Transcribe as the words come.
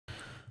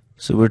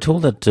So we're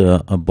told that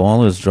a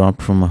ball is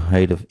dropped from a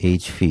height of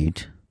h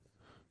feet.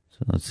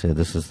 So let's say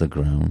this is the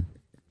ground.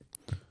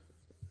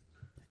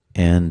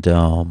 And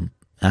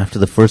after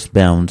the first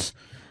bounce,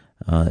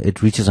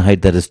 it reaches a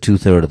height that is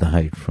 2/3 of the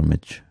height from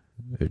which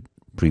it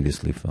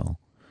previously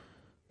fell.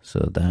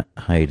 So that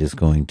height is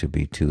going to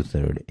be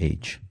 2/3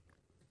 h.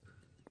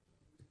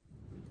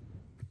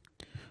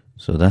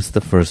 So that's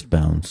the first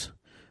bounce.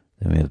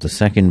 Then we have the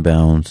second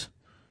bounce.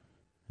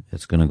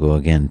 It's going to go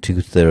again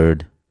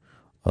 2/3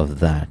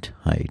 of that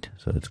height.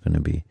 So it's going to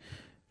be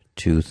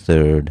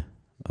 2/3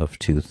 of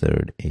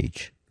 2/3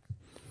 h.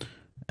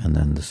 And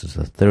then this is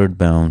the third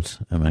bounce.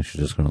 I'm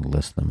actually just going to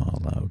list them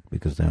all out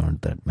because there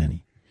aren't that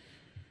many.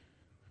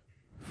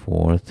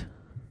 Fourth,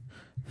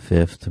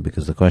 fifth,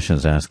 because the question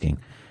is asking,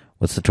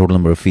 what's the total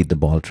number of feet the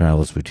ball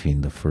travels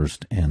between the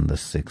first and the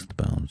sixth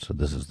bounce? So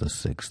this is the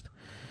sixth.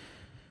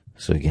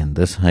 So again,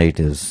 this height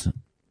is,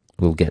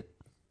 we'll get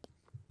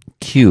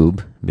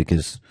cube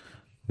because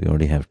we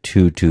already have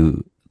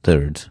 2/3.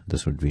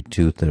 This would be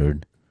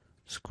 2/3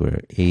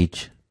 square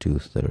h,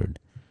 2/3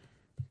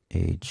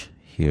 h.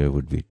 Here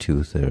would be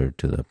 2/3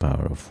 to the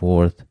power of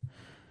fourth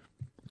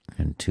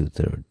and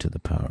 2/3 to the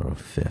power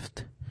of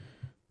fifth.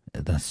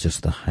 That's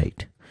just the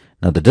height.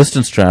 Now the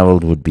distance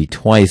traveled would be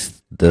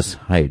twice this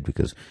height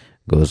because it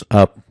goes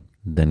up,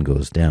 then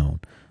goes down.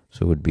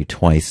 So it would be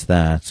twice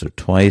that. So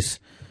twice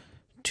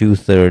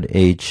 2/3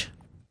 h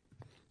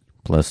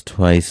plus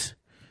twice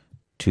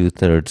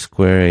 2/3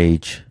 square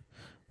h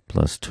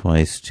plus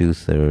twice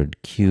 2/3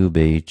 cube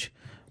h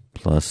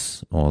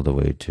plus all the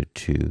way to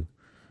 2/3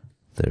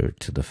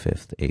 to the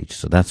fifth h.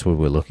 So that's what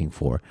we're looking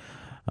for.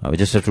 We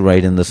just have to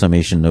write in the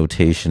summation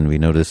notation. We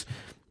notice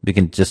we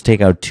can just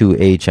take out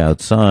 2h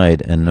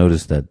outside and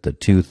notice that the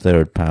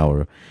 2/3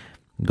 power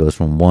goes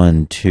from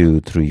 1, 2,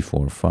 3,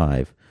 4,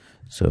 5.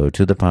 So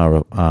to the power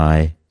of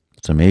I,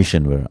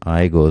 summation where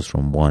I goes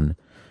from 1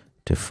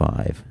 to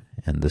 5.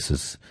 And this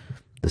is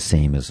the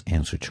same as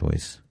answer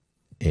choice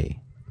A.